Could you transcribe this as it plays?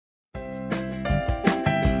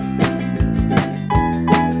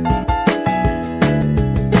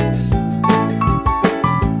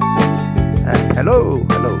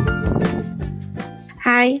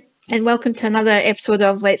and welcome to another episode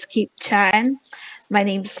of Let's Keep Chatting. My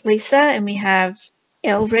name's Lisa, and we have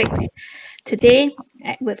Elric today.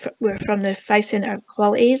 We're from the Fife Centre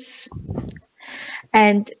Equalities,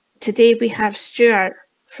 and today we have Stuart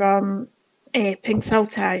from Pink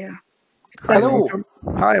Saltire. Hello.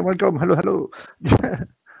 Hi, welcome. Hello.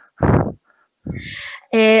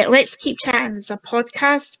 Let's Keep Chatting is a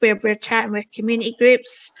podcast where we're chatting with community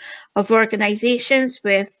groups of organisations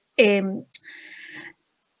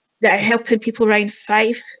that are helping people around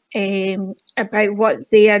Fife about what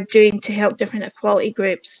they are doing to help different equality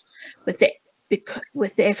groups with the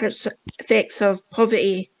effects of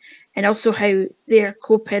poverty, and also how they're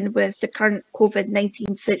coping with the current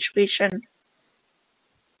COVID-19 situation.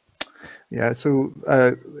 Yeah, so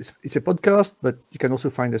it's a podcast, but you can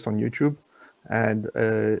also find us on YouTube, and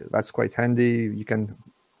that's quite handy. You can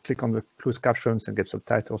click on the closed captions and get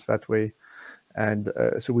subtitles that way. And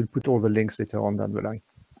so we'll put all the links later on down the line.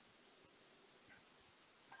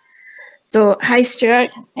 So, hi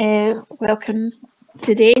Stuart, welcome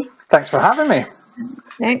today. Thanks for having me.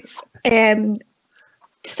 Thanks. To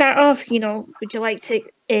start off, would you like to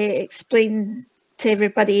explain to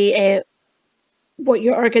everybody what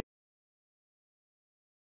your organization?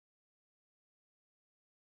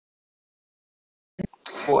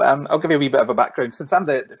 Well, I'll give you a wee bit of a background. Since I'm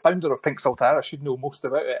the founder of Pink Saltire, I should know most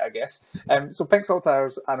about it, I guess. So Pink Saltire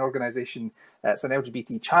is an organisation, it's an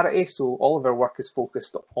LGBT charity, so all of our work is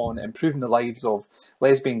focused on improving the lives of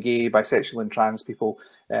lesbian, gay, bisexual and trans people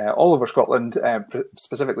all over Scotland.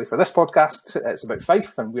 Specifically for this podcast, it's about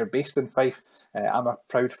Fife, and we're based in Fife. I'm a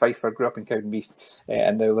proud Fifer, grew up in Cowdenbeath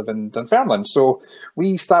and now live in Dunfermline. So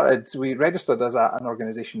we registered as an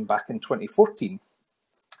organisation back in 2014.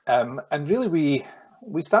 And really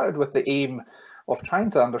we started with the aim of trying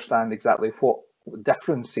to understand exactly what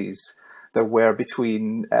differences there were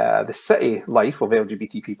between the city life of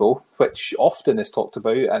LGBT people, which often is talked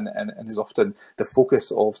about and is often the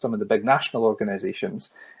focus of some of the big national organisations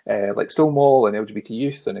like Stonewall and LGBT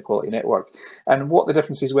Youth and Equality Network, and what the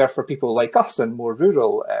differences were for people like us in more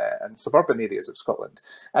rural and suburban areas of Scotland.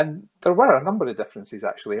 And there were a number of differences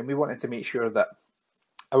actually, and we wanted to make sure that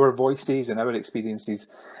our voices and our experiences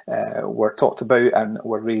were talked about and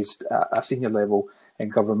were raised at a senior level in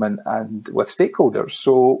government and with stakeholders.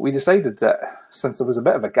 So we decided that since there was a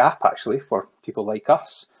bit of a gap actually for people like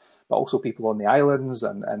us, but also people on the islands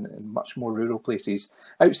and in much more rural places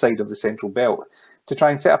outside of the Central Belt, to try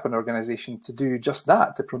and set up an organisation to do just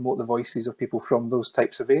that, to promote the voices of people from those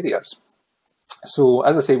types of areas. So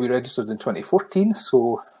as I say, we registered in 2014,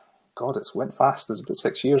 so God, it's went fast. It's about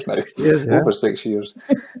 6 years now. 6 years, yeah. Over 6 years.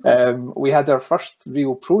 We had our first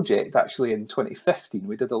real project actually in 2015.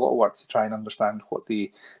 We did a lot of work to try and understand what the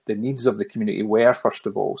needs of the community were, first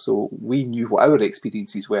of all. So we knew what our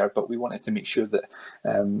experiences were, but we wanted to make sure that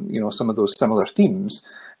some of those similar themes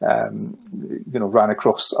ran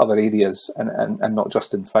across other areas and not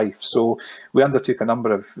just in Fife. So we undertook a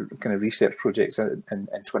number of kind of research projects in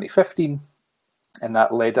 2015, and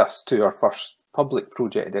that led us to our first public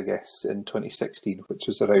project, I guess, in 2016, which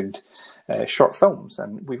was around short films.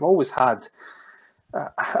 And we've always had,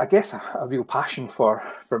 I guess, a real passion for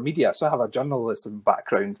media. So I have a journalism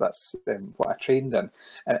background. That's what I trained in.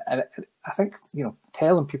 And I think,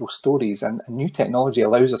 telling people stories and new technology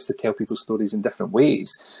allows us to tell people stories in different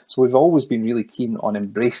ways. So we've always been really keen on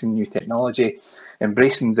embracing new technology,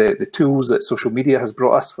 embracing the tools that social media has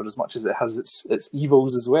brought us. For as much as it has its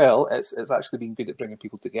evils as well, it's actually been good at bringing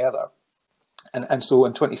people together. And so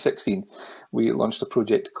in 2016, we launched a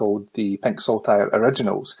project called the Pink Saltire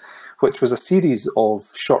Originals, which was a series of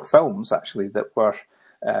short films, actually, that were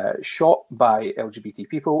shot by LGBT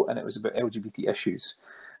people, and it was about LGBT issues.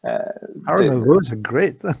 I remember those are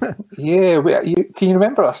great. Yeah, can you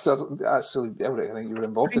remember us? Actually, Elric, I think you were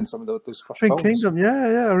involved in some of those first Pink films. Kingdom,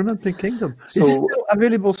 yeah, I remember Pink Kingdom. Is it still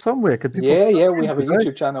available somewhere? Yeah, we have a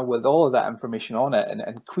YouTube channel with all of that information on it,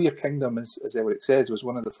 and Queer Kingdom, as Elric says, was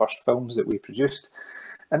one of the first films that we produced.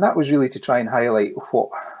 And that was really to try and highlight what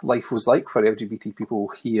life was like for LGBT people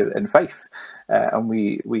here in Fife. And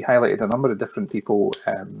we highlighted a number of different people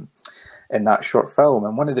in that short film.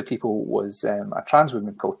 And one of the people was a trans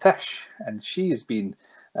woman called Tish. And she has been,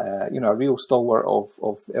 a real stalwart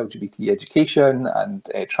of LGBT education and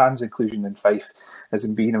trans inclusion in Fife, has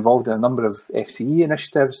been involved in a number of FCE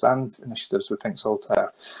initiatives and initiatives with Pink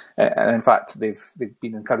Saltire. And in fact, they've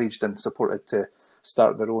been encouraged and supported to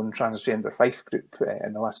start their own transgender Fife group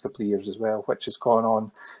in the last couple of years as well, which has gone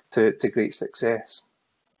on to great success.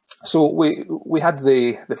 So we had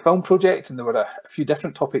the film project, and there were a few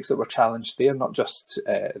different topics that were challenged there, not just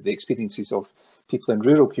the experiences of people in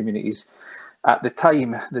rural communities, At the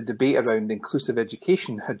time, the debate around inclusive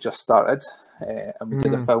education had just started, and we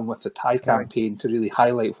did a film with the Thai campaign to really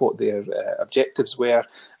highlight what their objectives were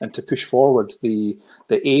and to push forward the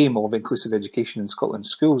aim of inclusive education in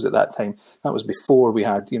Scotland's schools at that time. That was before we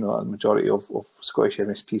had, a majority of Scottish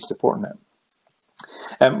MSPs supporting it.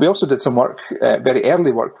 We also did some work, very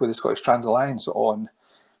early work with the Scottish Trans Alliance on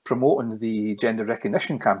promoting the gender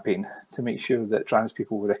recognition campaign to make sure that trans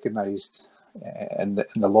people were recognised in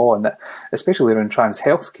the law, and that especially around trans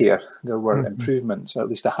healthcare there were improvements, or at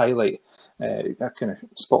least a highlight, a kind of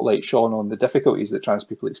spotlight shone on the difficulties that trans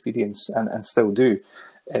people experience and still do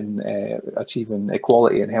in achieving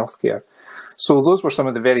equality in healthcare. So those were some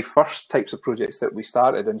of the very first types of projects that we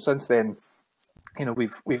started, and since then,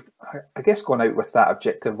 we've I guess gone out with that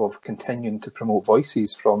objective of continuing to promote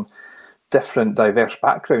voices from different diverse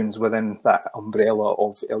backgrounds within that umbrella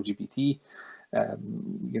of LGBT.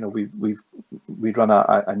 We run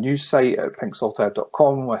a news site at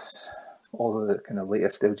pinksaltire.com with all of the kind of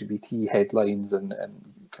latest LGBT headlines and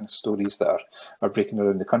kind of stories that are breaking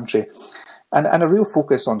around the country, and a real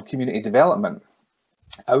focus on community development.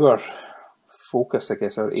 Our focus, I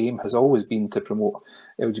guess, our aim has always been to promote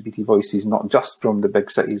LGBT voices, not just from the big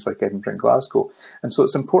cities like Edinburgh and Glasgow. And so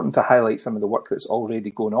it's important to highlight some of the work that's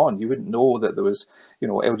already going on. You wouldn't know that there was,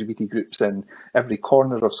 LGBT groups in every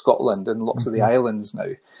corner of Scotland and lots of the islands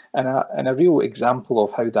now. And a real example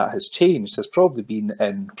of how that has changed has probably been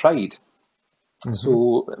in Pride.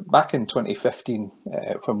 So back in 2015,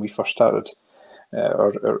 when we first started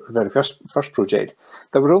our very first project,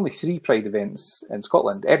 there were only 3 Pride events in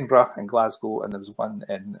Scotland: Edinburgh and Glasgow, and there was one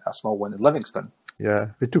in a small one in Livingston. Yeah,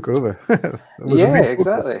 they took over.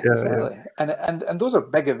 Exactly. Yeah. And those are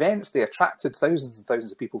big events. They attracted thousands and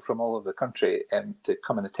thousands of people from all over the country to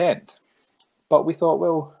come and attend. But we thought,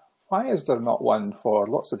 well, why is there not one for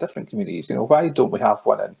lots of different communities? Why don't we have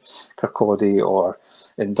one in Kirkcaldy or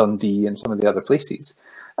in Dundee and some of the other places?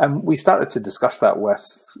 And we started to discuss that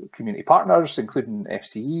with community partners, including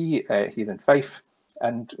FCE here in Fife.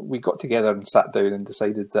 And we got together and sat down and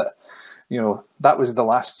decided that, that was the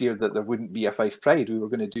last year that there wouldn't be a Fife Pride. We were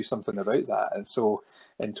going to do something about that. And so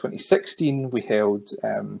in 2016, we held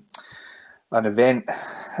an event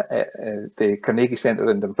at the Carnegie Centre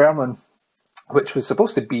in Dunfermline, which was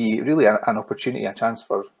supposed to be really an opportunity, a chance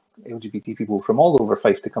for LGBT people from all over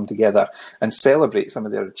Fife to come together and celebrate some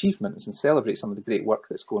of their achievements and celebrate some of the great work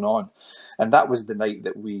that's going on. And that was the night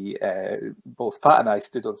that we, both Pat and I,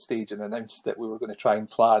 stood on stage and announced that we were going to try and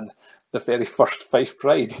plan the very first Fife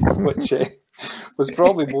Pride, which was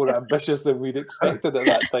probably more ambitious than we'd expected at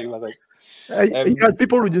that time, I think. You had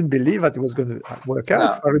people who didn't believe that it was going to work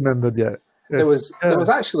out, if I remember. Yeah. Yes. There was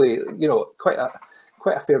actually,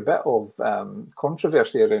 quite a fair bit of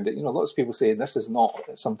controversy around it. Lots of people saying this is not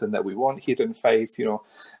something that we want here in Fife. The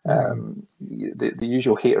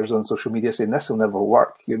usual haters on social media saying this will never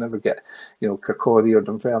work. You'll never get, Kirkcaldy or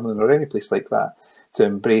Dunfermline or any place like that to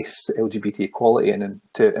embrace LGBT equality and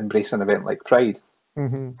to embrace an event like Pride.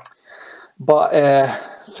 But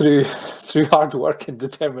through hard work and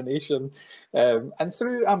determination and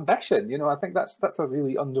through ambition, I think that's a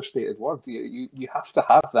really understated word. You have to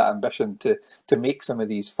have that ambition to make some of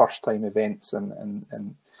these first time events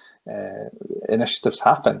and initiatives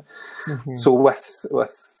happen. So with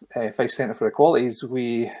Fife Centre for Equalities,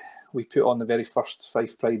 we put on the very first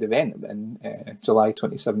Fife Pride event in July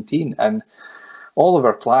 2017, and all of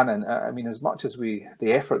our planning, as much as the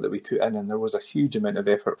effort that we put in, and there was a huge amount of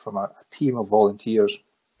effort from a team of volunteers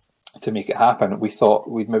to make it happen, we thought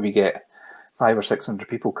we'd maybe get 500 or 600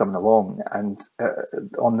 people coming along. And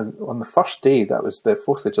on the first day, that was the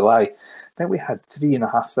 4th of July, then we had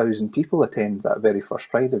 3,500 people attend that very first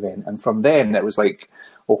Pride event. And from then it was like,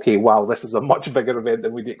 okay, wow, this is a much bigger event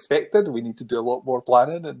than we'd expected. We need to do a lot more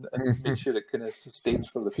planning and make sure it kind of sustains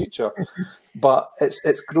for the future. But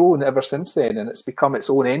it's grown ever since then, and it's become its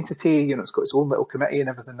own entity. It's got its own little committee and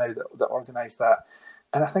everything now that organise that.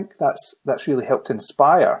 And I think that's really helped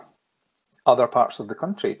inspire other parts of the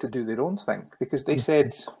country to do their own thing, because they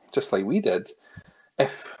said, just like we did,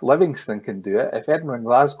 if Livingston can do it, if Edinburgh and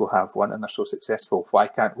Glasgow have one and they're so successful, why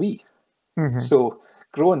can't we? So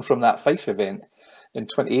growing from that Fife event in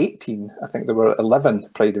 2018, I think there were 11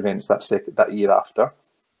 Pride events that year after.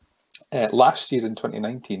 Last year in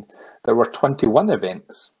 2019, there were 21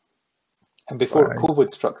 events. And before COVID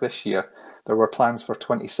struck this year, there were plans for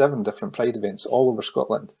 27 different Pride events all over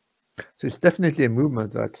Scotland. So it's definitely a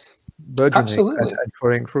movement that's burgeoning and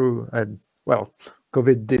pouring through. And well,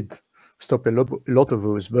 COVID did stop a lot of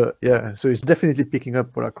those, but yeah, so it's definitely picking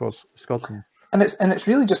up all across Scotland. And it's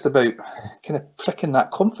really just about kind of pricking that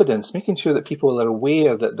confidence, making sure that people are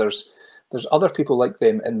aware that there's there's other people like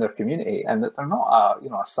them in their community, and that they're not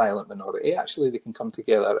a silent minority. Actually, they can come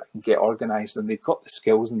together and get organised, and they've got the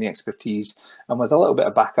skills and the expertise, and with a little bit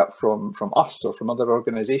of backup from us or from other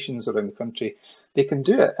organisations around the country, they can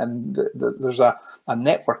do it. And there's a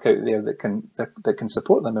network out there that can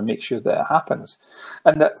support them and make sure that it happens.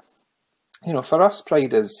 And that, for us,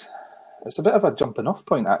 Pride it's a bit of a jumping off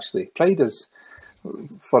point, actually. Pride is,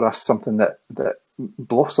 for us, something that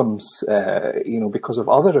blossoms, because of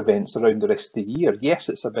other events around the rest of the year. Yes,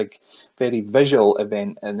 it's a big, very visual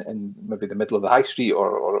event in maybe the middle of the high street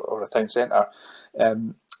or a town centre.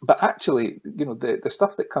 But actually, the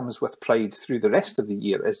stuff that comes with Pride through the rest of the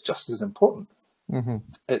year is just as important. Mm-hmm.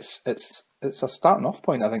 It's a starting off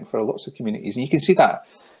point, I think, for lots of communities. And you can see that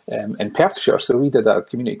in Perthshire. So we did a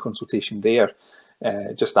community consultation there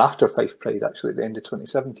just after Fife Pride, actually, at the end of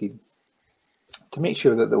 2017, to make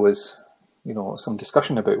sure that there was, some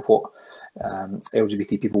discussion about what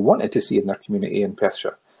LGBT people wanted to see in their community in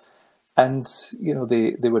Perthshire. And,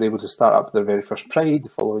 they were able to start up their very first Pride the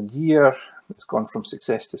following year. It's gone from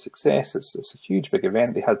success to success. It's a huge, big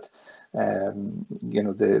event. They had,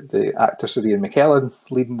 the actor Sir Ian McKellen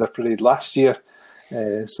leading their parade last year.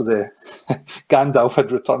 So the Gandalf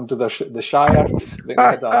had returned to the Shire. They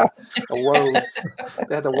had a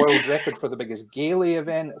world record for the biggest Gailey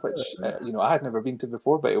event, which I had never been to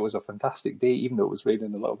before, but it was a fantastic day, even though it was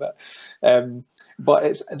raining a little bit.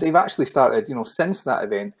 But they've actually started, since that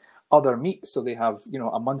event, other meets. So they have,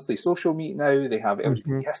 a monthly social meet now. They have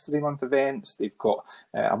LGBT History Month events. They've got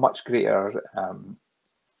a much greater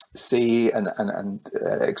say and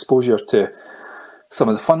exposure to some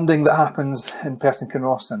of the funding that happens in Perth and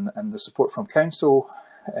Kinross, and the support from council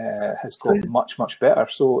has got much, much better.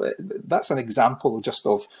 So that's an example just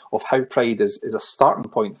of how Pride is a starting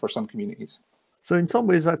point for some communities. So in some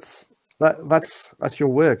ways, that's your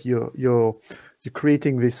work. You're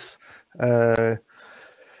creating this a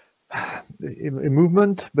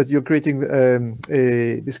movement, but you're creating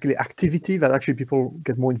basically activity that actually people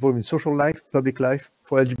get more involved in social life, public life,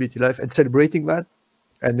 for LGBT life, and celebrating that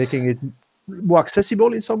and making it more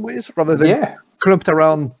accessible in some ways, rather than clumped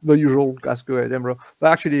around the usual Glasgow, Edinburgh,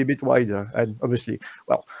 but actually a bit wider. And obviously,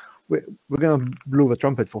 well, we're going to blow the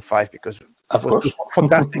trumpet for Fife because it was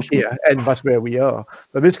fantastic here, and that's where we are.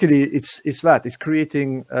 But basically, it's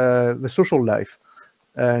creating the social life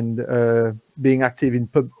and being active in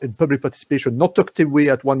public participation, not tucked away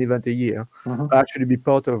at one event a year, but actually be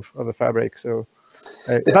part of the fabric. So,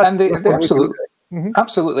 and they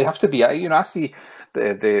absolutely have to be. I see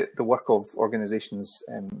the work of organisations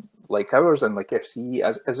like ours and like FCE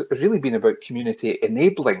as really been about community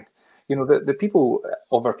enabling. The people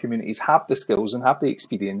of our communities have the skills and have the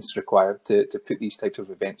experience required to put these types of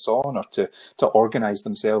events on, or to organise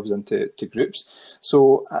themselves into groups.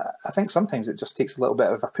 So I think sometimes it just takes a little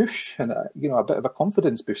bit of a push and a bit of a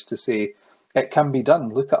confidence boost to say it can be done.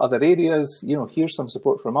 Look at other areas. Here's some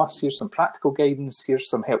support from us. Here's some practical guidance. Here's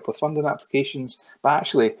some help with funding applications. But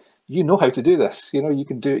actually, you know how to do this. You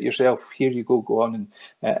can do it yourself. Here you go. Go on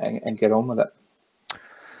and get on with it.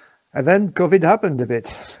 And then COVID happened a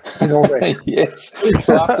bit. Yes.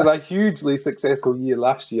 So after a hugely successful year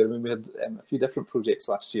last year, we had a few different projects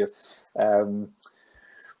last year.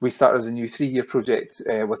 We started a new 3-year project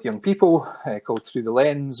with young people called Through the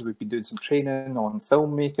Lens. We've been doing some training on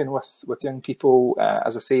filmmaking with young people.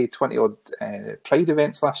 As I say, 20-odd Pride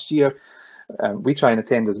events last year. We try and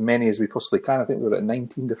attend as many as we possibly can. I think we were at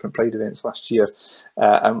 19 different Pride events last year.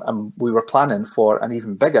 And we were planning for an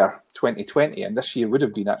even bigger 2020. And this year would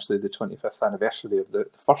have been actually the 25th anniversary of the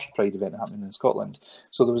first Pride event happening in Scotland.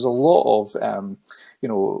 So there was a lot of,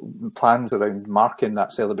 plans around marking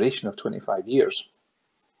that celebration of 25 years.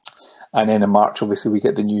 And then in March, obviously, we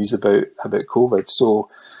get the news about COVID. So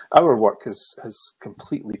our work has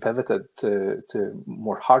completely pivoted to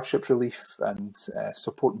more hardship relief and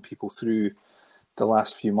supporting people through the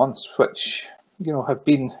last few months, which have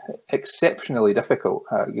been exceptionally difficult.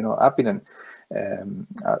 I've been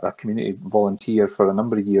a community volunteer for a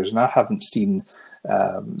number of years, and I haven't seen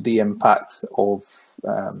the impact of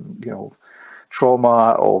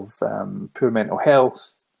trauma, of poor mental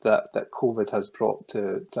health that COVID has brought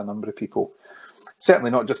to a number of people. Certainly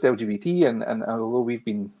not just LGBT, and although we've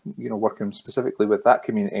been working specifically with that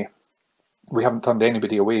community, we haven't turned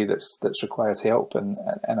anybody away that's required help, and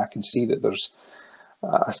I can see that there's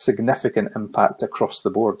a significant impact across the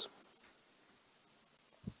board.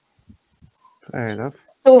 Fair enough.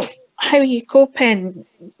 So how are you coping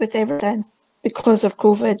with everything because of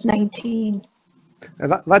COVID-19?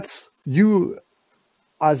 That's you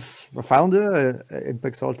as a founder in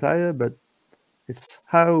Pink Saltire, but it's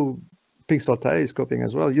how Pink Saltire is coping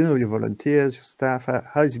as well. Your volunteers, your staff,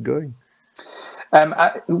 how is it going?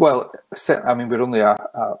 Well, I mean, we're only a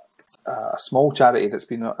small charity that's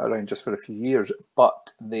been around just for a few years,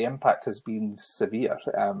 but the impact has been severe.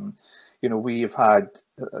 You know, we've had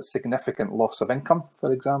a significant loss of income,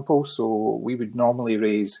 for example. So we would normally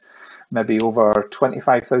raise maybe over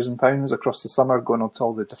 £25,000 across the summer, going on to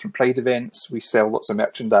all the different Pride events. We sell lots of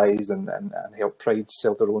merchandise and help Pride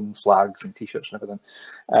sell their own flags and T-shirts and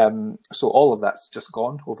everything. So all of that's just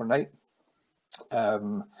gone overnight.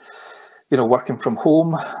 You know, working from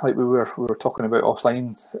home, like we were talking about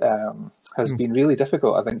offline, has been really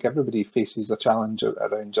difficult. I think everybody faces a challenge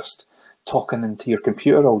around just talking into your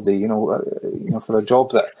computer all day. You know, for a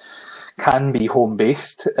job that can be home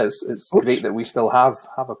based, it's great that we still have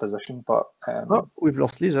a position. But we've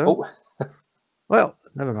lost Lisa. Oh. Well,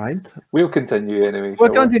 never mind. We'll continue anyway. We'll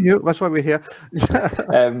continue. That's why we're here.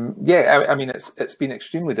 Yeah, I mean, it's been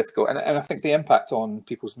extremely difficult, and I think the impact on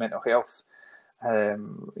people's mental health,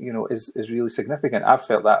 you know, is really significant. I've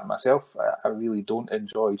felt that myself. I really don't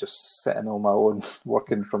enjoy just sitting on my own,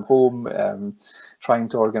 working from home, trying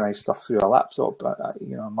to organise stuff through a laptop.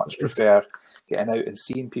 You know, I much prefer getting out and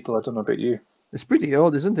seeing people. I don't know about you. It's pretty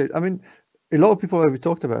odd, isn't it? I mean, a lot of people that we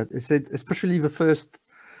talked about, they said, especially the first,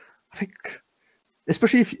 I think,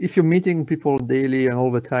 especially if you're meeting people daily and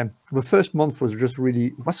all the time, the first month was just really,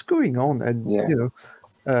 what's going on? And, you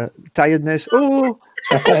know, tiredness. Oh,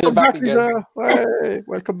 welcome back, Lisa. Hey,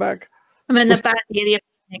 welcome back. I'm in a bad area of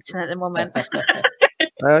connection at the moment.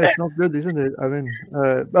 It's not good, isn't it? I mean,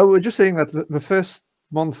 but we're just saying that the first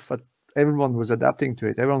month that everyone was adapting to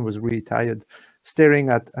it, everyone was really tired, staring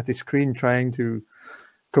at a screen, trying to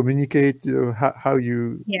communicate, you know, how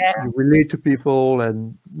you relate to people,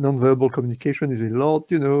 and non-verbal communication is a lot,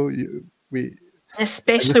 you know.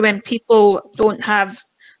 Especially when people don't have,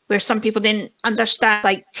 where some people didn't understand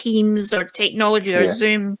like Teams or technology or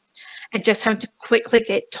Zoom, and just having to quickly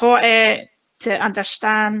get taught it to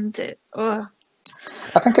understand it. Oh.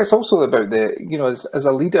 I think it's also about you know, as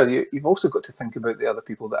a leader, you've also got to think about the other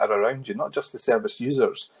people that are around you, not just the service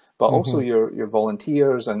users, but also your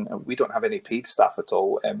volunteers. And we don't have any paid staff at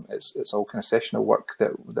all. It's all kind of sessional work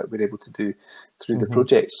that we're able to do through the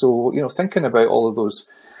project. So, you know, thinking about all of those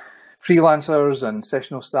freelancers and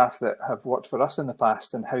sessional staff that have worked for us in the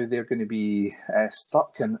past and how they're going to be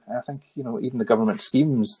stuck. And I think, you know, even the government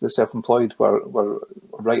schemes, the self-employed were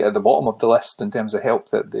right at the bottom of the list in terms of help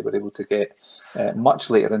that they were able to get much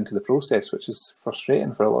later into the process, which is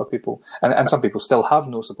frustrating for a lot of people. And some people still have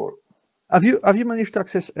no support. Have you managed to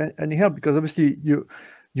access any help? Because obviously you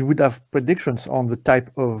would have predictions on the type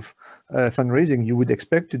of fundraising you would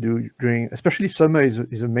expect to do during, especially summer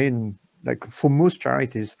is a main, like for most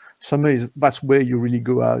charities, summer that's where you really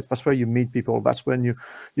go out. That's where you meet people. That's when you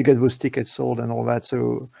get those tickets sold and all that.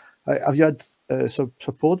 So have you had some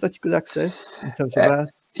support that you could access in terms of that?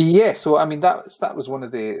 Yeah, so I mean that was one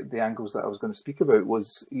of the angles that I was going to speak about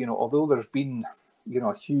was, you know, although there's been, you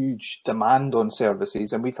know, a huge demand on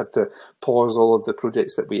services, and we've had to pause all of the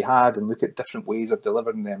projects that we had and look at different ways of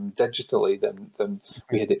delivering them digitally than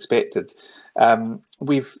we had expected.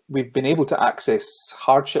 We've been able to access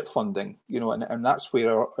hardship funding, you know, and that's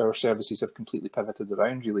where our services have completely pivoted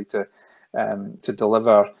around, really, to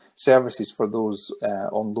deliver services for those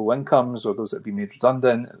on low incomes or those that have been made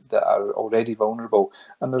redundant, that are already vulnerable.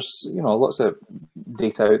 And there's, you know, lots of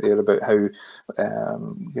data out there about how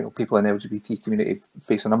you know, people in the LGBT community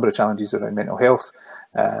face a number of challenges around mental health,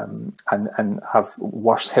 and have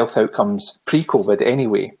worse health outcomes pre-COVID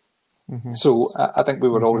anyway. So I think we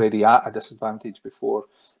were already at a disadvantage before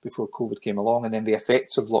COVID came along, and then the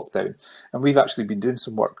effects of lockdown. And we've actually been doing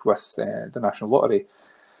some work with the National Lottery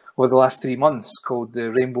over the last 3 months called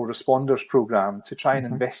the Rainbow Responders Programme to try and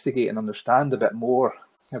investigate and understand a bit more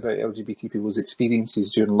about LGBT people's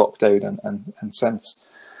experiences during lockdown and since.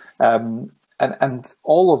 And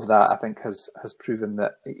all of that, I think, has proven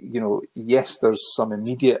that, you know, yes, there's some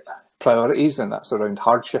immediate priorities, and that's around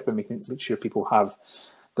hardship and make sure people have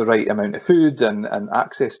the right amount of food and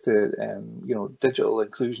access to, you know, digital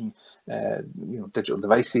inclusion, you know, digital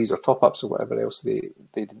devices or top-ups or whatever else they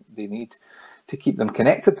need to keep them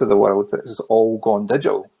connected to the world that has all gone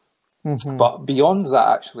digital. But beyond that,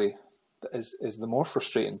 actually, is the more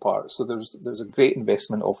frustrating part. So there's a great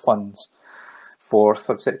investment of funds for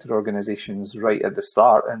third sector organisations right at the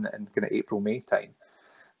start in kind of April, May time.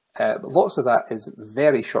 Lots of that is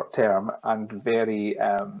very short term and very,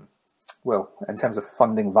 well, in terms of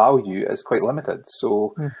funding value, is quite limited.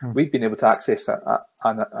 So we've been able to access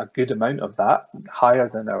a good amount of that, higher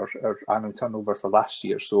than our annual turnover for last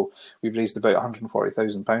year. So we've raised about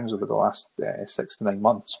 £140,000 over the last 6 to 9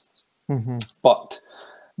 months. But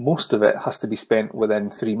most of it has to be spent within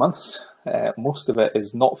 3 months. Most of it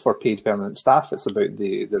is not for paid permanent staff. It's about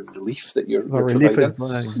the relief that you're providing.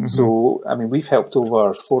 Mm-hmm. So, I mean, we've helped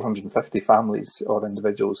over 450 families or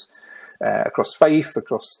individuals across Fife,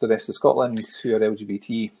 across the rest of Scotland who are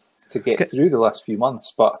LGBT to get through the last few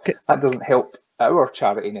months. But that doesn't help our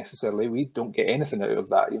charity necessarily. We don't get anything out of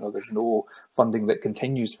that. You know, there's no funding that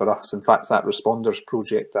continues for us. In fact, that Responders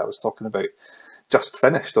project that I was talking about just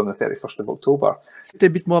finished on the 31st of October. A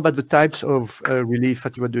bit more about the types of relief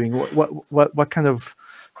that you were doing. What kind of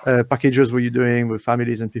packages were you doing with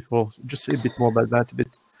families and people? Just a bit more about that a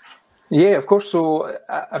bit. Yeah, of course. So,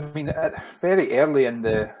 I mean, very early in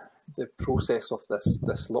the process of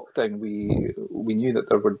this lockdown, we knew that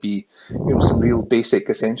there would be, you know, some real basic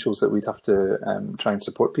essentials that we'd have to try and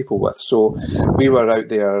support people with. So we were out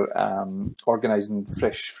there organising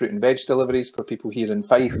fresh fruit and veg deliveries for people here in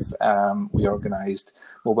Fife. We organised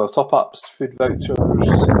mobile top-ups, food vouchers,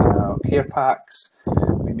 care packs.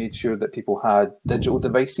 We made sure that people had digital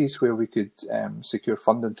devices where we could secure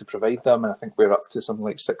funding to provide them. And I think we're up to something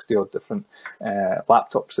like 60 odd different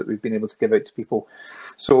laptops that we've been able to give out to people.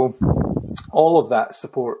 So all of that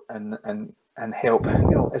support and help,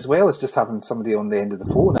 you know, as well as just having somebody on the end of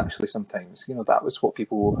the phone, actually, sometimes, you know, that was what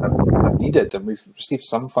people have needed. And we've received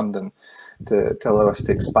some funding to allow us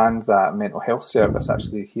to expand that mental health service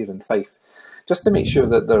actually here in Fife, just to make sure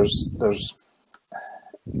that there's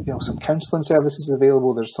you know, some counselling services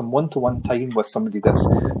available. There's some one-to-one time with somebody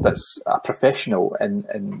that's a professional in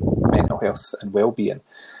mental health and well-being,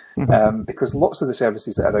 because lots of the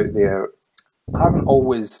services that are out there aren't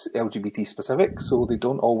always LGBT specific, so they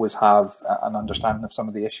don't always have an understanding of some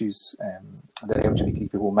of the issues that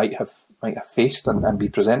LGBT people might have faced and be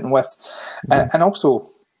presenting with, and also.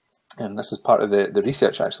 And this is part of the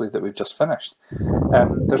research actually that we've just finished.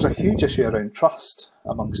 There's a huge issue around trust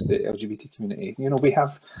amongst the LGBT community. You know, we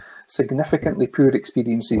have significantly poor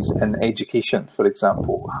experiences in education, for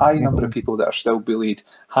example. High number of people that are still bullied,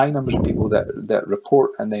 high numbers of people that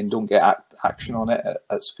report and then don't get action on it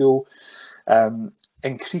at school.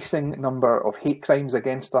 Increasing number of hate crimes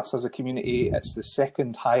against us as a community. It's the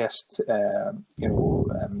second highest,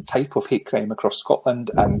 type of hate crime across Scotland,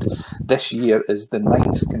 and this year is the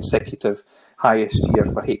 9th consecutive highest year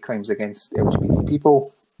for hate crimes against LGBT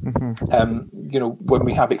people. You know, when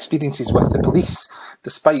we have experiences with the police,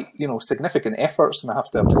 despite, you know, significant efforts, and I have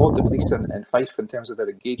to applaud the police in Fife in terms of their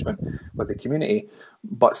engagement with the community,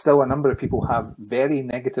 but still a number of people have very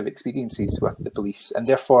negative experiences with the police, and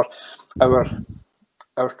therefore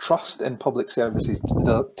our trust in public services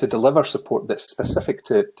to deliver support that's specific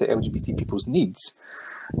to LGBT people's needs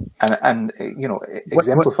and you know,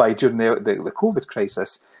 exemplified during the COVID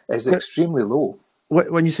crisis is extremely low.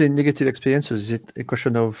 When you say negative experiences, is it a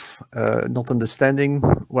question of not understanding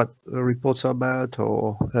what the reports are about,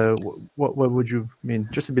 or what would you mean?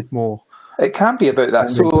 Just a bit more. It can be about that.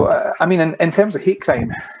 So, I mean, in terms of hate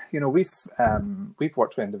crime, you know, we've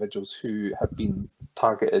worked with individuals who have been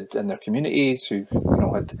targeted in their communities, who've, you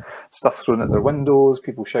know, had stuff thrown at their windows,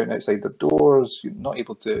 people shouting outside their doors, not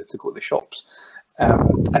able to go to the shops,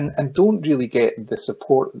 and don't really get the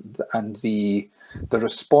support and the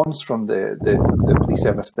response from the police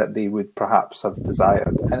service that they would perhaps have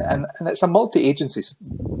desired. And it's a multi-agency,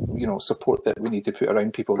 you know, support that we need to put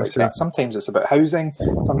around people like that. Sometimes it's about housing,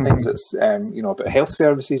 sometimes it's you know, about health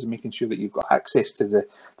services and making sure that you've got access to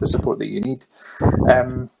the support that you need.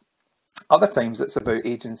 Other times it's about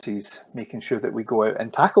agencies making sure that we go out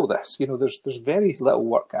and tackle this. You know, there's very little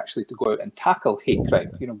work actually to go out and tackle hate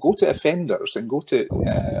crime. You know, go to offenders and go to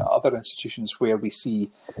other institutions where we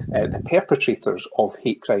see the perpetrators of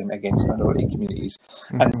hate crime against minority communities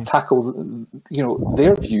and tackle, you know,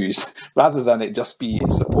 their views rather than it just be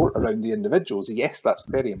support around the individuals. Yes, that's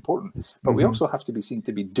very important, but we also have to be seen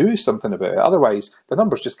to be do something about it. Otherwise, the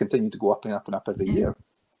numbers just continue to go up and up and up every year.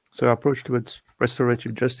 So approach towards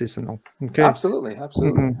restorative justice and all. Okay. Absolutely.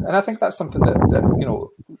 And I think that's something that you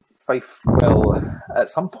know, Fife will at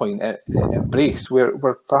some point embrace.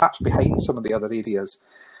 We're perhaps behind some of the other areas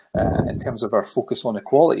in terms of our focus on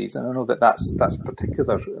equalities, and I know that's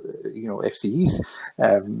particular, you know, FCE's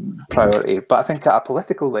priority. But I think at a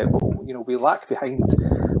political level, you know, we lag behind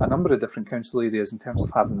a number of different council areas in terms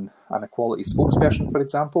of having an equality spokesperson, for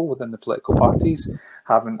example, within the political parties,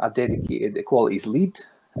 having a dedicated equalities lead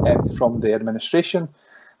from the administration,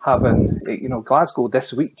 having, you know, Glasgow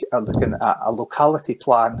this week are looking at a locality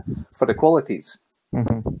plan for equalities.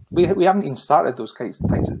 We haven't even started those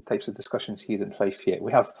types of discussions here in Fife yet.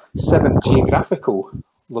 We have 7 geographical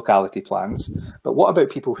locality plans, but what about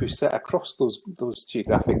people who sit across those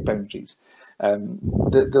geographic boundaries?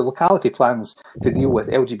 The locality plans to deal with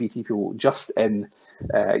LGBT people just in,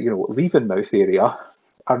 Leavenmouth area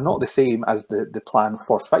are not the same as the plan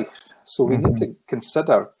for Fife. So we need to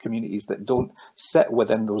consider communities that don't sit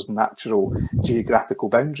within those natural geographical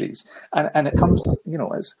boundaries. And it comes,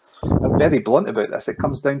 I'm very blunt about this, it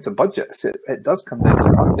comes down to budgets. It does come down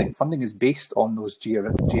to funding. Funding is based on those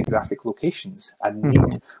geographic locations and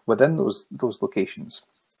need within those locations.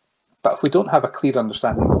 But if we don't have a clear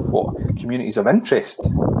understanding of what communities of interest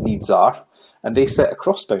needs are, and they sit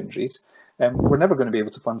across boundaries, we're never going to be able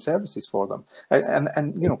to fund services for them. And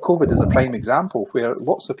COVID is a prime example where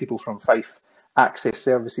lots of people from Fife access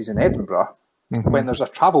services in Edinburgh. When there's a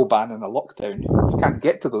travel ban and a lockdown, you can't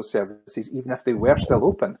get to those services even if they were still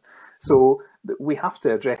open. So we have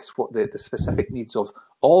to address what the specific needs of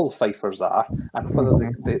all Fifers are, and whether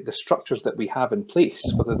the structures that we have in place,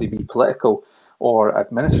 whether they be political or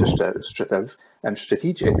administrative and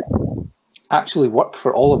strategic, actually work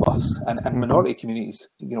for all of us. And minority communities,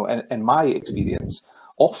 in my experience,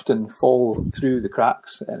 often fall through the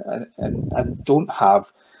cracks and don't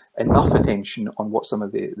have enough attention on what some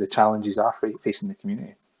of the challenges are facing the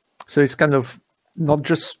community. So it's kind of not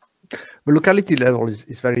just the locality level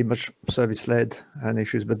is very much service-led and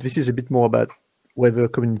issues, but this is a bit more about whether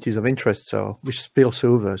communities of interest are, which spills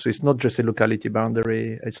over. So it's not just a locality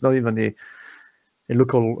boundary. It's not even a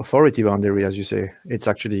local authority boundary, as you say. It's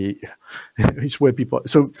actually, it's where people,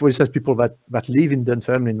 so for instance, people that live in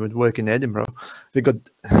Dunfermline would work in Edinburgh, they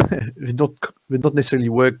not necessarily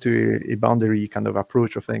work to a boundary kind of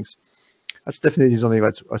approach of things. That's definitely something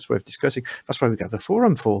that's worth discussing. That's why we got the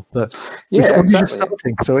forum for. But yeah,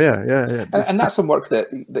 exactly. So yeah. And that's some work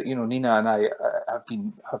that Nina and I have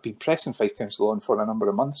been pressing Fife Council on for a number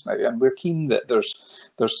of months now, and we're keen that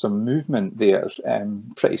there's some movement there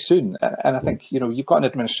pretty soon. And I think you've got an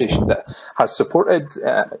administration that has supported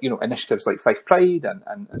initiatives like Fife Pride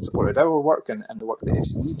and supported our work and the work that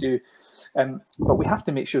S1E do. But we have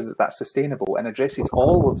to make sure that that's sustainable and addresses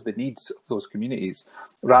all of the needs of those communities,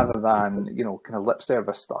 rather than kind of lip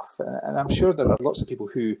service stuff. And I'm sure there are lots of people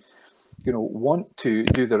who want to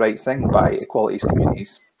do the right thing by Equalities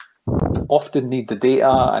communities, often need the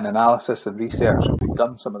data and analysis and research, and we've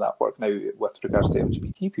done some of that work now with regards to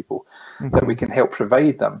LGBT people, that we can help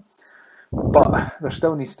provide them. But there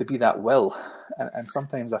still needs to be that will, and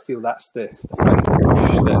sometimes I feel that's the final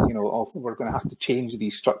push that we're going to have to change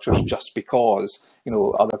these structures just because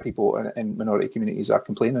other people in minority communities are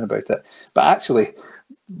complaining about it. But actually,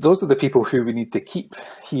 those are the people who we need to keep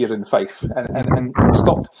here in Fife and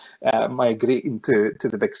stop migrating to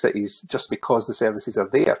the big cities just because the services are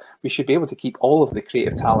there. We should be able to keep all of the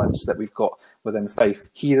creative talents that we've got within Fife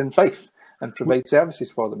here in Fife, and provide services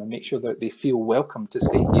for them and make sure that they feel welcome to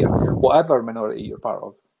stay here, whatever minority you're part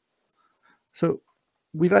of. So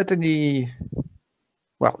without any,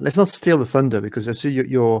 well, let's not steal the thunder, because I see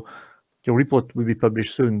your report will be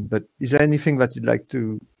published soon, but is there anything that you'd like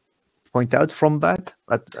to point out from that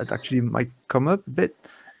actually might come up a bit?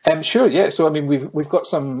 Sure, yeah. So, I mean, we've got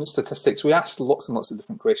some statistics. We asked lots and lots of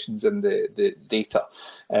different questions in the data.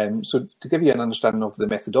 So, to give you an understanding of the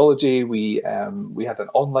methodology, we had an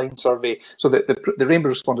online survey. So, the Rainbow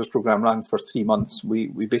Responders Programme ran for 3 months. We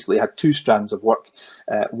basically had 2 strands of work.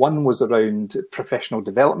 One was around professional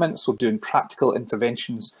development, so doing practical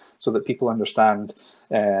interventions so that people understand,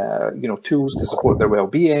 tools to support their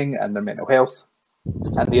well-being and their mental health.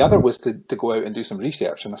 And the other was to go out and do some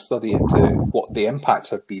research and a study into what the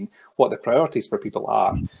impacts have been, what the priorities for people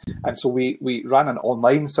are. And so we ran an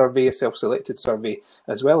online survey, a self-selected survey,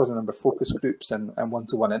 as well as a number of focus groups and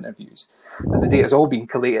one-to-one interviews. And the data has all been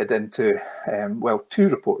collated into, 2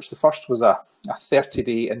 reports. The first was a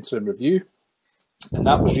 30-day interim review. And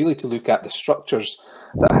that was really to look at the structures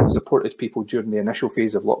that had supported people during the initial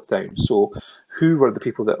phase of lockdown. So who were the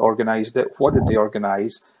people that organised it? What did they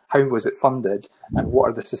organise? How was it funded? And what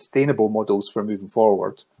are the sustainable models for moving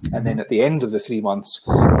forward? And then at the end of the 3 months,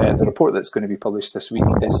 the report that's going to be published this week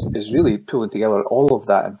is really pulling together all of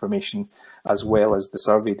that information as well as the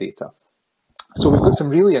survey data. So we've got some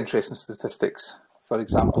really interesting statistics, for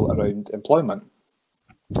example, around employment.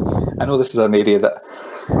 I know this is an area that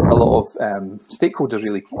a lot of stakeholders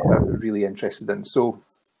are really interested in. So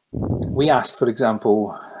we asked, for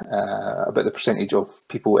example, about the percentage of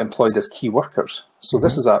people employed as key workers. So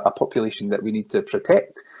this is a population that we need to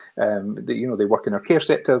protect. They work in our care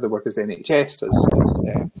sector, they work as the NHS,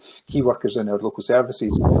 as key workers in our local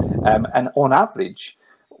services. And on average,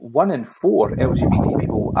 1 in 4 LGBT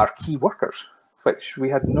people are key workers, which we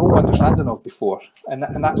had no understanding of before. And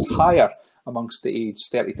that's higher amongst the age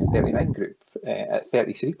 30 to 39 group. at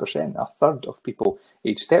 33%. A third of people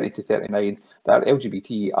aged 30 to 39 that are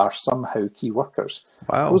LGBT are somehow key workers.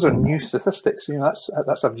 Wow. Those are new statistics.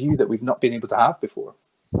 That's a view that we've not been able to have before.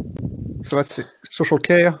 So that's it. Social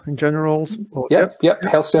care in general? Yep.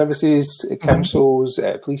 Health services, councils,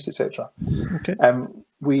 police, etc. Okay.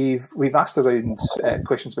 We've asked around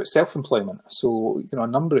questions about self-employment. So, a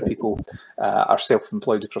number of people are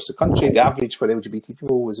self-employed across the country. The average for LGBT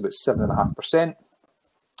people was about 7.5%.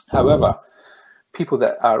 However, people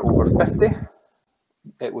that are over 50,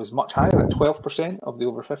 it was much higher at 12% of the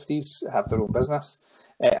over 50s have their own business.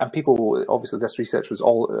 And people, obviously this research was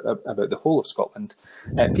all about the whole of Scotland.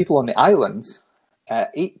 People on the islands,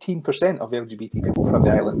 18% of LGBT people from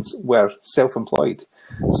the islands were self-employed.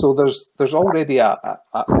 So there's already a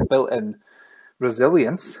built-in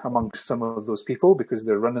resilience amongst some of those people because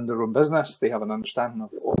they're running their own business. They have an understanding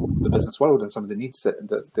of the business world and some of the needs that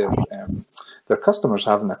their customers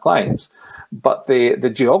have and their clients. But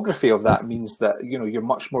the geography of that means that you're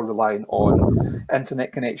much more reliant on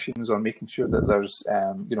internet connections or making sure that there's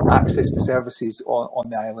access to services on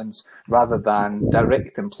the islands rather than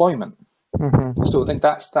direct employment. Mm-hmm. So I think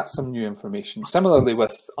that's some new information. Similarly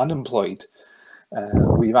with unemployed,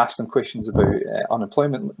 we've asked them questions about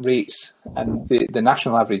unemployment rates, and the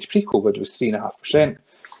national average pre-COVID was 3.5%.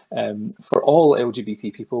 For all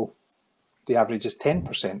LGBT people, the average is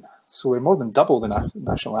 10%. So we're more than double the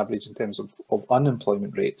national average in terms of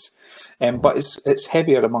unemployment rates. But it's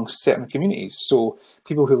heavier amongst certain communities. So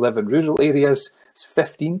people who live in rural areas, it's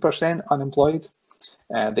 15% unemployed.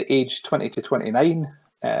 The age 20 to 29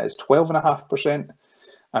 is 12.5%.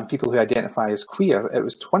 And people who identify as queer, it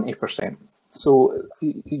was 20%. So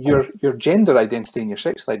your gender identity and your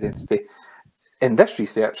sexual identity in this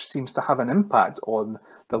research seems to have an impact on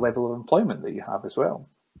the level of employment that you have as well.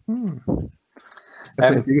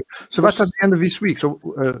 So that's at the end of this week. So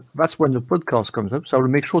that's when the podcast comes up. So I'll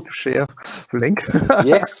make sure to share the link.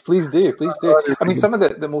 Yes, please do. Please do. I mean, some of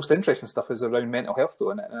the most interesting stuff is around mental health,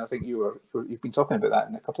 though, and I think you've been talking about that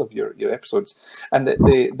in a couple of your episodes. And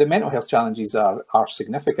the mental health challenges are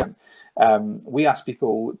significant. We asked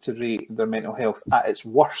people to rate their mental health at its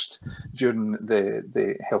worst during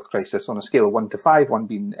the health crisis on a scale of 1 to 5, 1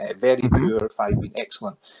 being very poor, 5 being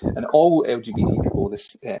excellent. And all LGBT people,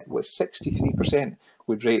 this was 63%,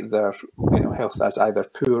 would rate their mental health as either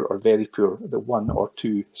poor or very poor, the 1 or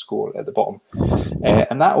 2 score at the bottom.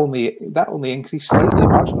 And that only increased slightly,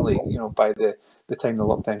 marginally, by the time the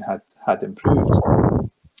lockdown had improved.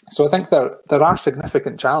 So I think there are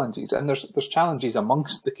significant challenges, and there's challenges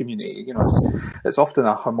amongst the community. It's often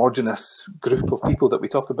a homogenous group of people that we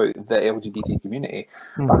talk about, the LGBT community.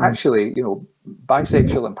 Mm-hmm. But actually,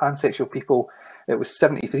 bisexual and pansexual people, it was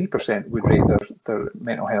 73% would rate their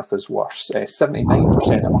mental health as worse.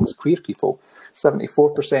 79% amongst queer people,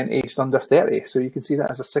 74% aged under 30. So you can see that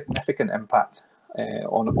has a significant impact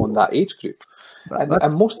on that age group.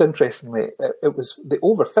 And most interestingly, it was the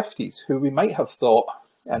over 50s who we might have thought.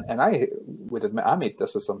 And I would admit I made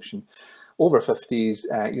this assumption. Over 50s,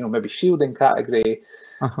 maybe shielding category,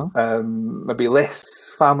 maybe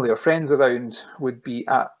less family or friends around, would be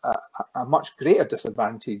at a much greater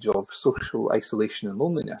disadvantage of social isolation and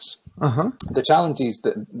loneliness. The challenge is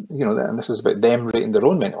that, and this is about them rating their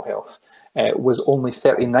own mental health, was only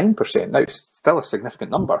 39%. Now, it's still a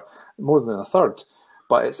significant number, more than a third.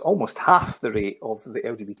 But it's almost half the rate of the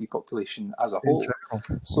LGBT population as a whole.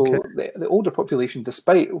 So the older population,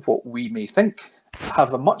 despite what we may think,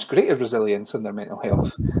 have a much greater resilience in their mental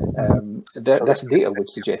health. This data would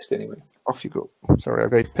suggest anyway. Off you go. Sorry, I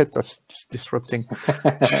got a pet that's disrupting.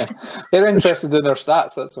 They're interested in our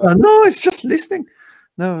stats, that's why. No, it's just listening.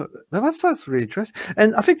 No, that's really interesting.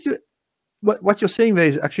 And I think what you're saying there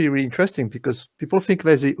is actually really interesting because people think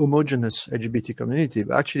there's a homogeneous LGBT community,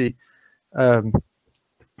 but actually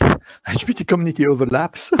LGBT community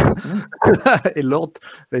overlaps a lot.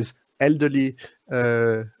 There's elderly,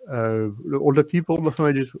 older people from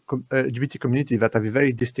LGBT community that have a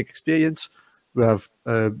very distinct experience. We have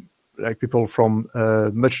like people from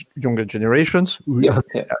much younger generations who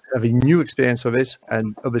have a new experience of this,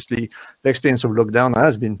 and obviously the experience of lockdown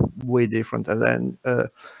has been way different. And then,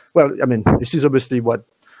 this is obviously what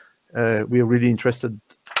we're really interested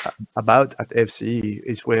about at FCE,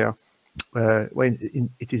 is where when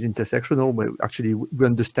it is intersectional, where actually we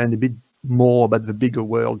understand a bit more about the bigger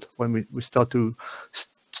world when we start to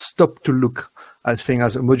stop to look at things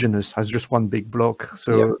as homogeneous, as just one big block.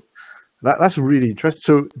 So that's really interesting.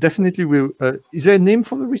 So definitely, is there a name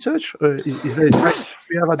for the research? Is there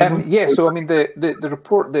so I mean the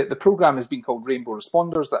report, the program has been called Rainbow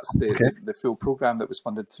Responders. That's the full program that was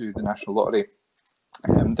funded through the National Lottery.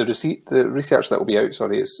 The research that will be out,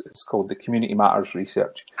 is called the Community Matters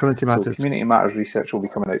research. Community Matters research will be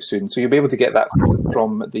coming out soon. So you'll be able to get that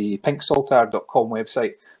from the pinksaltire.com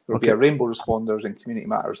website. There will be a Rainbow Responders and Community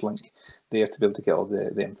Matters link there to be able to get all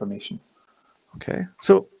the information. Okay,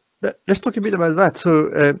 so let's talk a bit about that.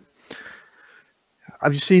 So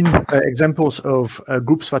have you seen examples of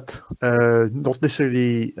groups that not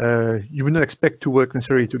necessarily you would not expect to work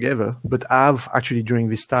necessarily together, but have actually during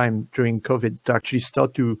this time, during COVID, to actually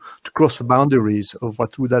start to cross the boundaries of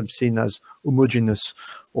what would have seen as homogeneous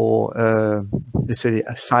or necessarily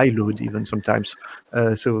siloed even sometimes.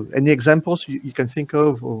 So any examples you can think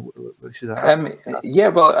of? Or yeah,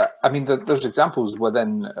 well, I mean, there's examples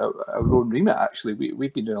within our own remit, actually.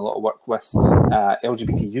 We've been doing a lot of work with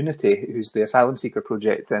LGBT Unity, who's the asylum seeker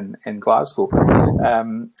project in Glasgow,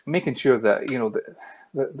 making sure that,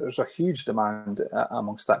 there's a huge demand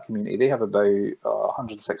amongst that community. They have about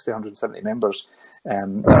 160, 170 members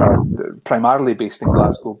that are primarily based in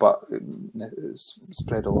Glasgow, but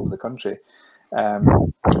spread all over the country.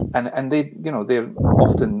 And they, they're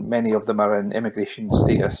often, many of them are in immigration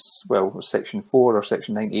status, well, Section 4 or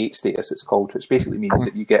Section 98 status it's called, which basically means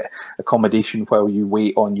that you get accommodation while you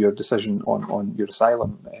wait on your decision on your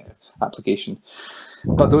asylum application.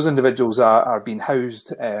 But those individuals are being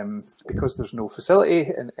housed because there's no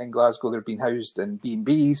facility in Glasgow. They're being housed in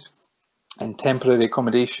B&Bs, in temporary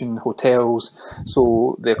accommodation, hotels.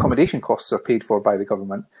 So the accommodation costs are paid for by the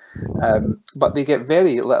government, but they get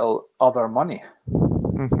very little other money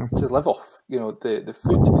to live off. The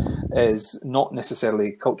food is not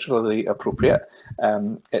necessarily culturally appropriate.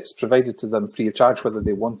 It's provided to them free of charge, whether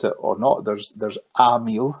they want it or not. There's a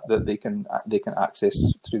meal that they can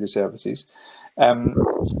access through the services.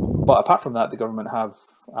 But apart from that, the government have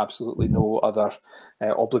absolutely no other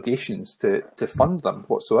obligations to fund them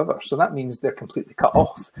whatsoever. So that means they're completely cut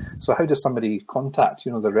off. So how does somebody contact,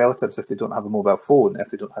 their relatives if they don't have a mobile phone, if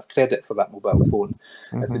they don't have credit for that mobile phone,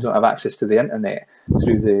 if they don't have access to the internet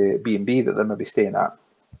through the B&B that they may be staying at,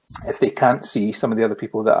 if they can't see some of the other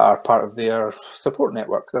people that are part of their support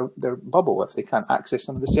network, their bubble, if they can't access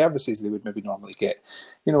some of the services they would maybe normally get.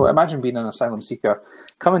 Imagine being an asylum seeker,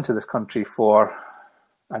 coming to this country for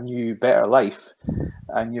a new, better life,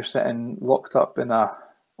 and you're sitting locked up in a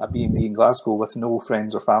B&B in Glasgow with no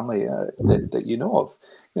friends or family that you know of,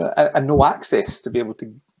 and no access to be able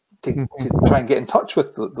to try and get in touch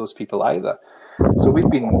with those people either. So we've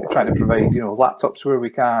been trying to provide, laptops where we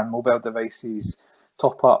can, mobile devices,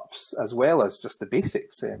 top-ups, as well as just the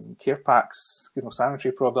basics, care packs,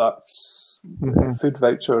 sanitary products, food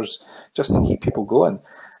vouchers, just to keep people going.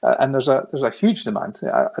 And there's a huge demand,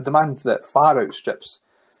 a demand that far outstrips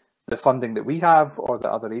the funding that we have or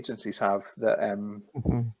that other agencies have. That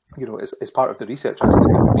is part of the research.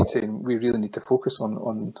 Actually, we've been saying we really need to focus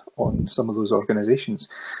on some of those organisations,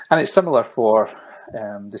 and it's similar for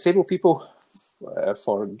disabled people.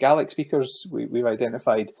 For Gaelic speakers, we've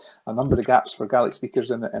identified a number of gaps for Gaelic speakers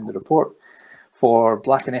in the report. For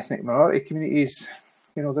Black and ethnic minority communities,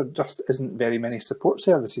 there just isn't very many support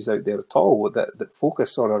services out there at all that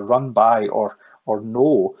focus or are run by or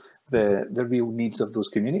know the real needs of those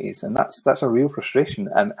communities. And that's a real frustration,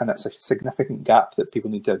 and it's a significant gap that people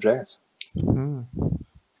need to address.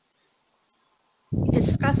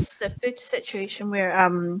 Discuss the food situation where,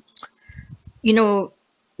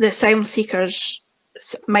 the asylum seekers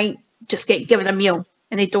might just get given a meal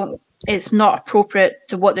and it's not appropriate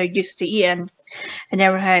to what they're used to eating and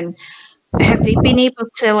everything. Have they been able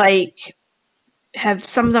to have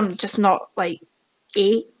some of them just not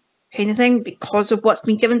ate kind of thing because of what's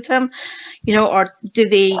been given to them, or do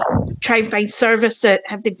they try and find services?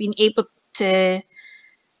 Have they been able to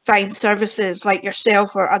find services like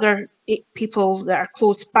yourself or other people that are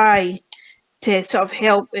close by to sort of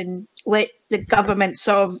help and let the government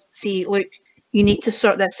sort of say, look, you need to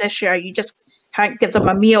sort this issue, or you just can't give them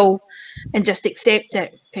a meal and just accept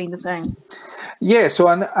it kind of thing? Yeah, so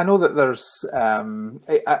I know that there's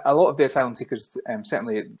a lot of the asylum seekers,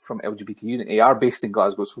 certainly from LGBT Unity, are based in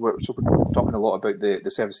Glasgow, so we're talking a lot about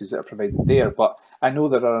the services that are provided there, but I know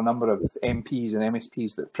there are a number of MPs and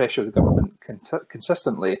MSPs that pressure the government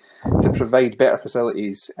consistently to provide better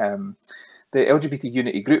facilities. The LGBT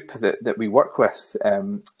Unity group that we work with,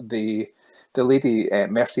 the lady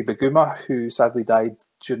Mercy Baguma, who sadly died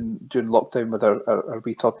during lockdown with her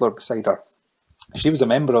wee toddler beside her, she was a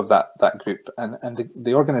member of that group, and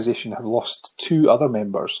the organisation have lost 2 other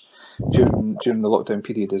members during the lockdown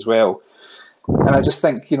period as well. And I just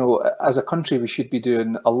think, as a country, we should be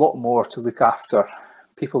doing a lot more to look after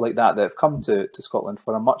people like that have come to Scotland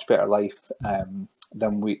for a much better life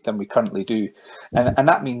than we currently do, and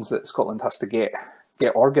that means that Scotland has to get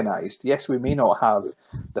get organised. Yes, we may not have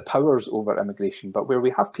the powers over immigration, but where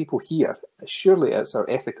we have people here, surely it's our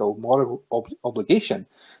ethical, moral obligation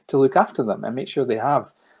to look after them and make sure they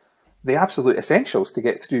have the absolute essentials to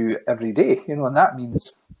get through every day. You know, and that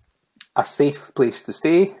means a safe place to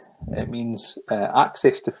stay. It means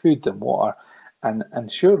access to food and water.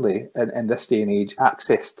 And surely, in this day and age,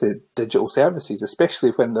 access to digital services, especially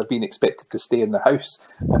when they're being expected to stay in their house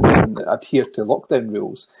and adhere to lockdown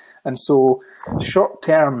rules. And so,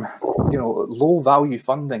 short-term, low-value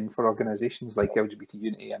funding for organisations like LGBT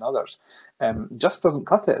Unity and others just doesn't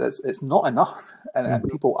cut it. It's not enough, and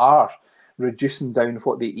people are reducing down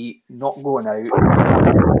what they eat, not going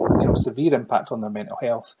out, severe impact on their mental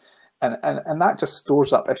health, and that just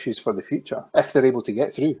stores up issues for the future if they're able to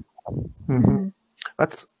get through. Mm-hmm.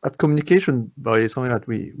 That communication by something that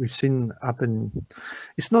we've seen happen.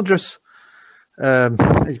 It's not just how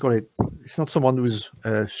you call it. It's not someone who's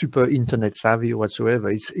super internet savvy or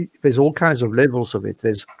whatsoever. There's all kinds of levels of it.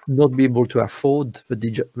 There's not be able to afford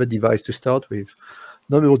the device to start with,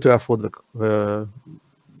 not be able to afford the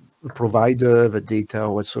provider, the data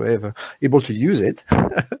or whatsoever, able to use it,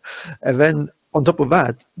 and then on top of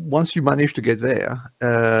that, once you manage to get there,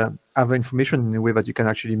 have information in a way that you can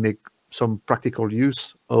actually make some practical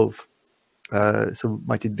use of. So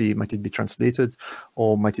might it be translated,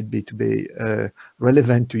 or might it be to be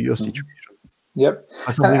relevant to your situation? Yep,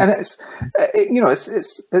 and it's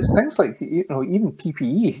it's things like even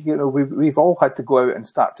PPE. We've all had to go out and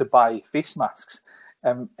start to buy face masks.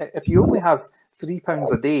 If you only have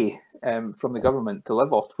 £3 a day from the government to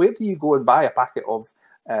live off, where do you go and buy a packet of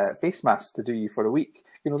face masks to do you for a week?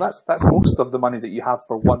 That's most of the money that you have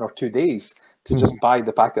for 1 or 2 days to just buy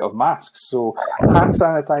the packet of masks. So hand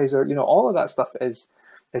sanitizer, all of that stuff is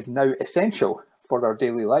now essential for our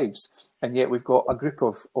daily lives. And yet we've got a group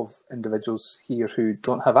of individuals here who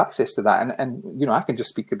don't have access to that. And I can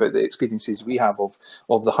just speak about the experiences we have of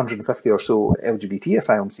the 150 or so LGBT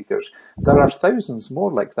asylum seekers. There are thousands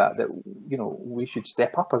more like that we should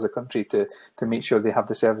step up as a country to make sure they have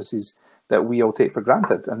the services that we all take for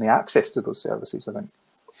granted and the access to those services, I think.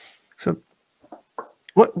 So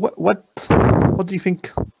what do you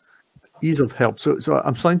think is of help? So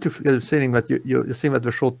I'm starting to saying that you're saying that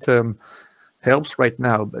the short term helps right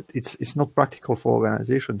now, but it's not practical for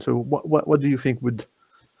organizations. So what do you think would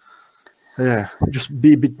just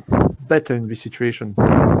be a bit better in this situation?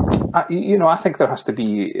 I think there has to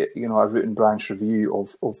be a root and branch review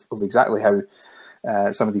of exactly how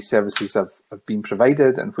some of these services have been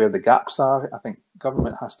provided and where the gaps are. I think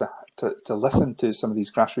government has to listen to some of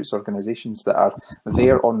these grassroots organisations that are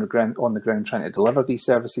there on the ground trying to deliver these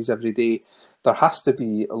services every day. There has to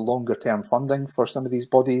be a longer term funding for some of these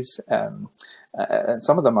bodies. And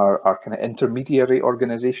some of them are kind of intermediary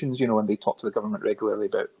organisations, and they talk to the government regularly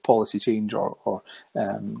about policy change or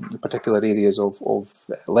particular areas of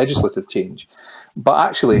legislative change. But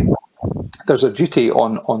actually, there's a duty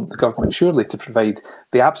on the government surely to provide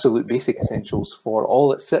the absolute basic essentials for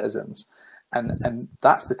all its citizens. And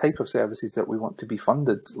that's the type of services that we want to be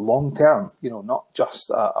funded long term, not just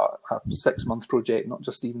a 6-month project, not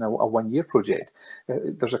just even a 1-year project.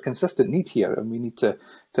 There's a consistent need here, and we need to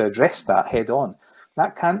address that head on.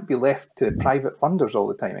 That can't be left to private funders all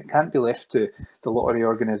the time. It can't be left to the lottery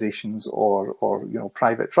organisations or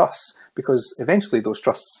private trusts, because eventually those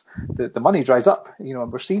trusts, the money dries up.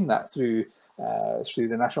 And we're seeing that through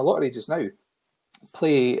the National Lottery just now.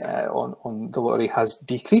 Play on the lottery has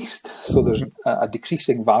decreased, so there's a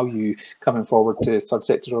decreasing value coming forward to third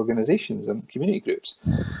sector organisations and community groups.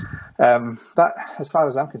 That, as far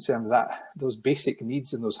as I'm concerned, that those basic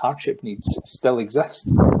needs and those hardship needs still exist,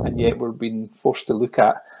 and yet we're being forced to look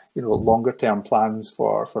at longer term plans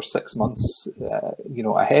for 6 months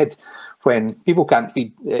ahead, when people can't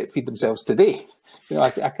feed themselves today.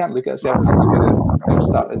 I can't look at a service that's going to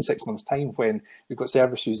start in 6 months' time when we've got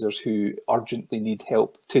service users who urgently need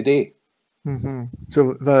help today. Mm-hmm.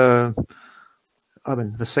 So the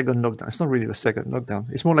second lockdown, it's not really the second lockdown.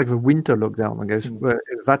 It's more like the winter lockdown, I guess. Mm-hmm.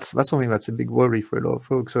 That's something that's a big worry for a lot of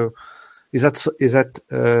folks. So is that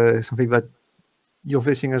something that you're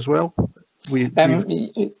facing as well?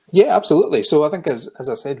 Yeah, absolutely. So I think, as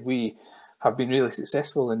I said, we have been really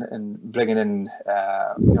successful in bringing in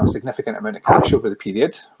a significant amount of cash over the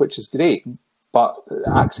period, which is great. But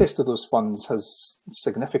access to those funds has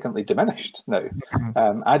significantly diminished now.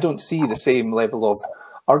 I don't see the same level of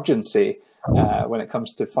urgency when it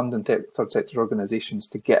comes to funding third sector organisations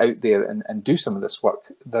to get out there and do some of this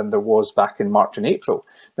work than there was back in March and April.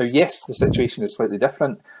 Now, yes, the situation is slightly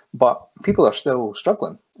different, but people are still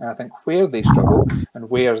struggling. And I think where they struggle and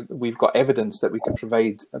where we've got evidence that we can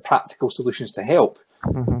provide practical solutions to help,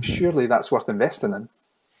 surely that's worth investing in.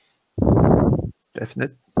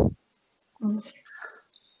 Definitely.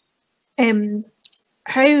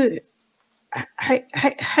 How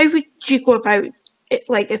would you go about it,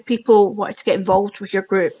 like if people wanted to get involved with your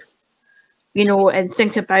group, you know, and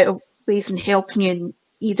think about ways in helping you in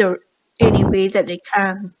either any way that they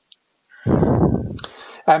can?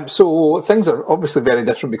 So things are obviously very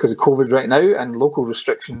different because of COVID right now, and local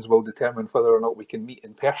restrictions will determine whether or not we can meet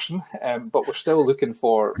in person. But we're still looking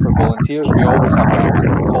for volunteers. We always have a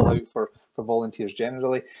call out for volunteers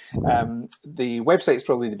generally. The website is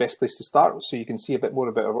probably the best place to start, so you can see a bit more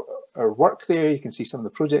about our work there. You can see some of the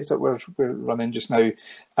projects that we're running just now,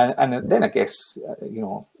 and then I guess you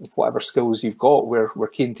know, whatever skills you've got, we're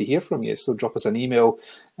keen to hear from you. So drop us an email.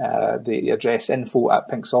 The address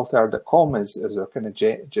info@pinksaltire.com is our kind of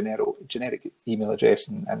generic email address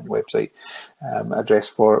and website address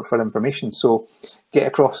for information. So get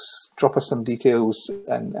across, drop us some details,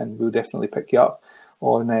 and we'll definitely pick you up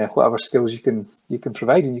on whatever skills you can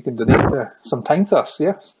provide, and you can donate some time to us.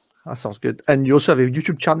 Yes, that sounds good. And you also have a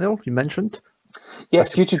YouTube channel you mentioned.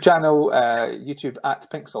 Yes, YouTube channel, YouTube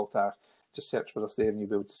 @Pink Saltire. Just search for us there, and you'll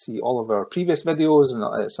be able to see all of our previous videos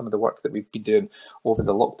and some of the work that we've been doing over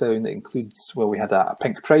the lockdown. That includes, well, we had a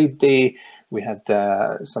Pink Pride Day. We had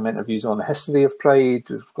some interviews on the history of Pride.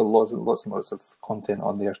 We've got lots and lots of content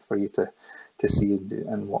on there for you to see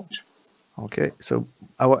and watch. Okay, so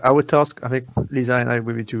our task, I think, Lisa and I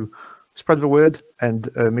will be to spread the word and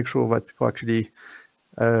make sure that people actually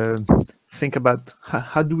think about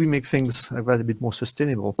how do we make things like that a bit more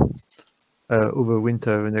sustainable over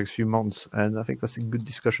winter, the next few months. And I think that's a good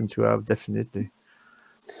discussion to have, definitely.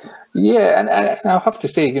 Yeah, and I'll have to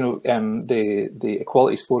say, you know, the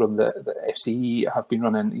Equalities Forum that FCE have been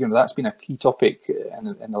running, you know, that's been a key topic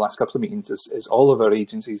in the last couple of meetings, is all of our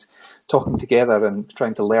agencies talking together and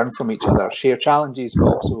trying to learn from each other, share challenges, but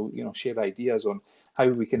also, you know, share ideas on how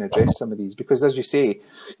we can address some of these. Because as you say,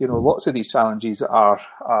 you know, lots of these challenges are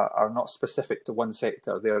not specific to one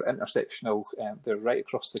sector. They're intersectional, they're right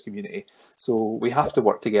across the community. So we have to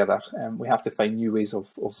work together, and we have to find new ways of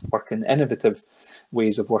working, innovative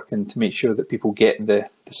ways of working, to make sure that people get the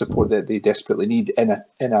support that they desperately need in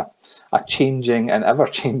a changing and ever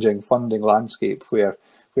changing funding landscape where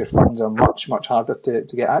funds are much harder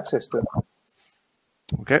to get access to.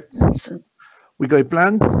 Okay, we got a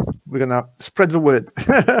plan. We're gonna spread the word.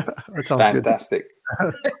 That sounds fantastic.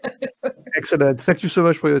 Good. Excellent. Thank you so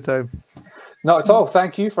much for your time. Not at all.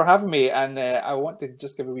 Thank you for having me. And I want to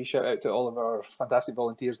just give a wee shout out to all of our fantastic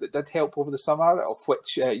volunteers that did help over the summer, of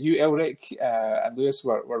which you, Elric, and Lewis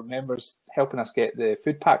were members, helping us get the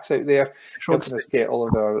food packs out there, helping us get all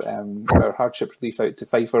of our hardship relief out to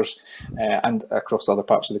Fifers and across other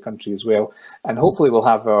parts of the country as well. And hopefully we'll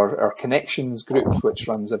have our Connections group, which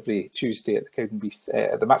runs every Tuesday at the Cowdenbeath,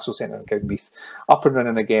 at the Maxwell Centre in Cowdenbeath, up and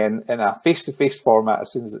running again in a face-to-face format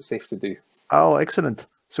as soon as it's safe to do. Oh, excellent.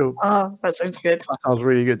 So that sounds good. That sounds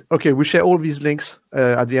really good. Okay, we share all of these links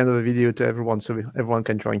at the end of the video to everyone, so everyone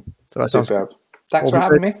can join. So that superb. Thanks for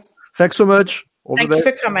having me. Thanks so much. Thank you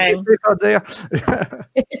for coming. Out there.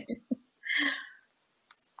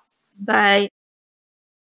 Bye.